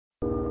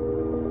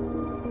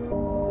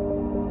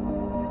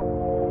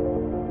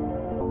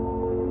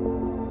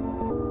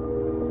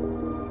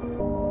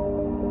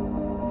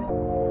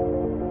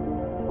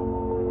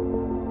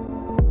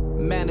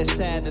kinda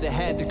sad that it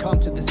had to come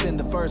to this in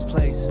the first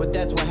place, but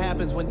that's what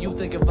happens when you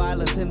think of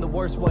violence in the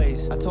worst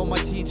ways. I told my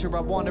teacher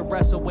I wanted to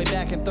wrestle way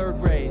back in 3rd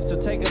grade. So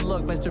take a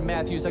look, Mr.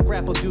 Matthews, I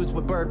grapple dudes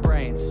with bird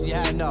brains.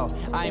 Yeah, I know,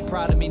 I ain't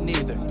proud of me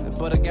neither,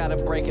 but I gotta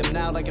break him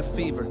now like a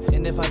fever.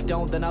 And if I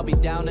don't, then I'll be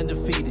down and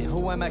defeated.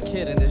 Who am I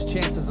kidding? His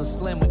chances are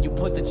slim when you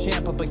put the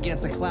champ up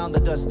against a clown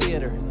that does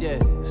theater. Yeah,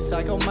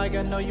 Psycho Mike,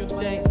 I know you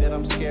think that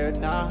I'm scared,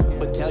 nah,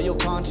 but tell your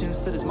conscience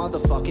that it's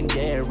motherfucking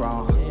dead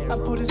wrong. I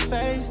put his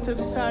face to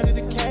the side of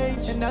the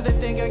cage, and now they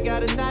think I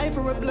got a knife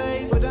or a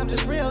blade, but I'm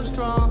just real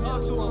strong.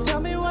 Tell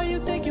me why you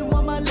think you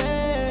on my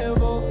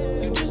level.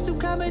 You just do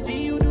comedy,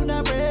 you do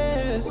not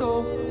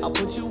wrestle. I'll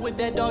put you with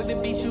that dog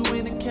that beat you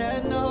in a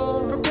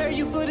kennel. Prepare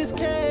you for this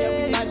cage.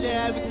 Yeah, we about to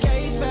have a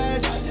cage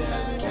match.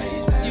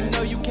 You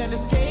know you can't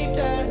escape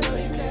that.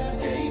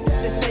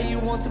 They say you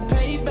want some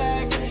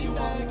payback,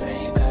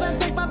 but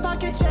take my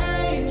pocket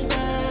change,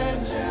 man.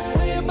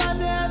 We about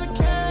to have a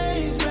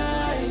cage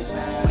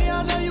match. We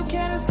all know you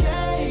can't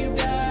escape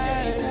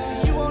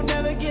that. You won't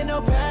never get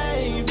no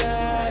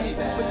payback,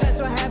 but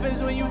that's what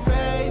happens when you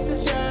face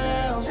the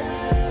champ.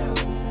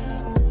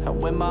 I'm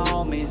with my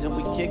homies and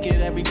we kick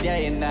it every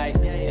day and night,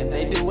 and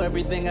they do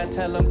everything I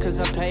tell them cause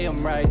I pay them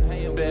right.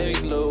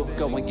 Big Lou,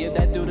 go and give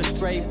that dude a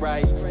straight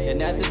right,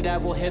 and after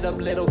that we'll hit up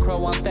Little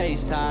Crow on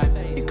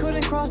FaceTime. He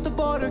couldn't cross the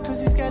border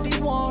cause he's got these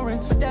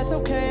warrants, but that's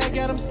okay, I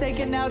got him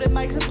staking out at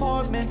Mike's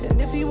apartment. And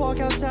if he walk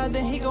outside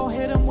then he gon'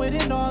 hit him with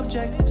an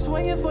object,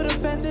 swinging for the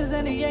fences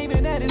and he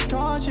aiming at his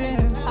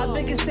conscience. I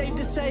think it's safe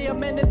to say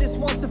I'm into this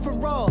once and for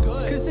all,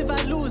 cause if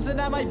I lose then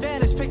I might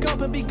vanish, pick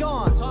up and be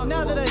gone.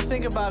 Now that I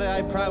think about it,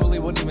 I probably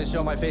wouldn't even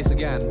show my face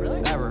again,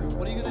 ever.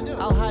 What are you gonna do?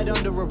 I'll hide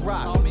under a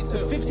rock. For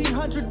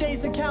 1500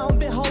 days and counting,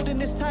 been holding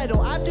this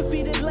title. I've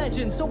defeated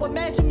legends, so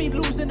imagine me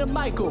losing to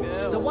Michael.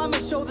 So I'ma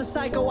show the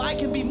psycho I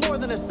can be more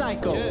than a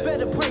psycho.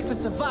 Better pray for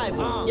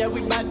survival. Yeah,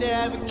 we bout to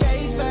have a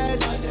cage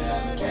match.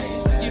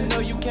 You know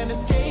you can't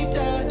escape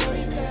that.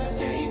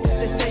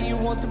 They say you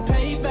want some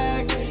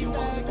payback,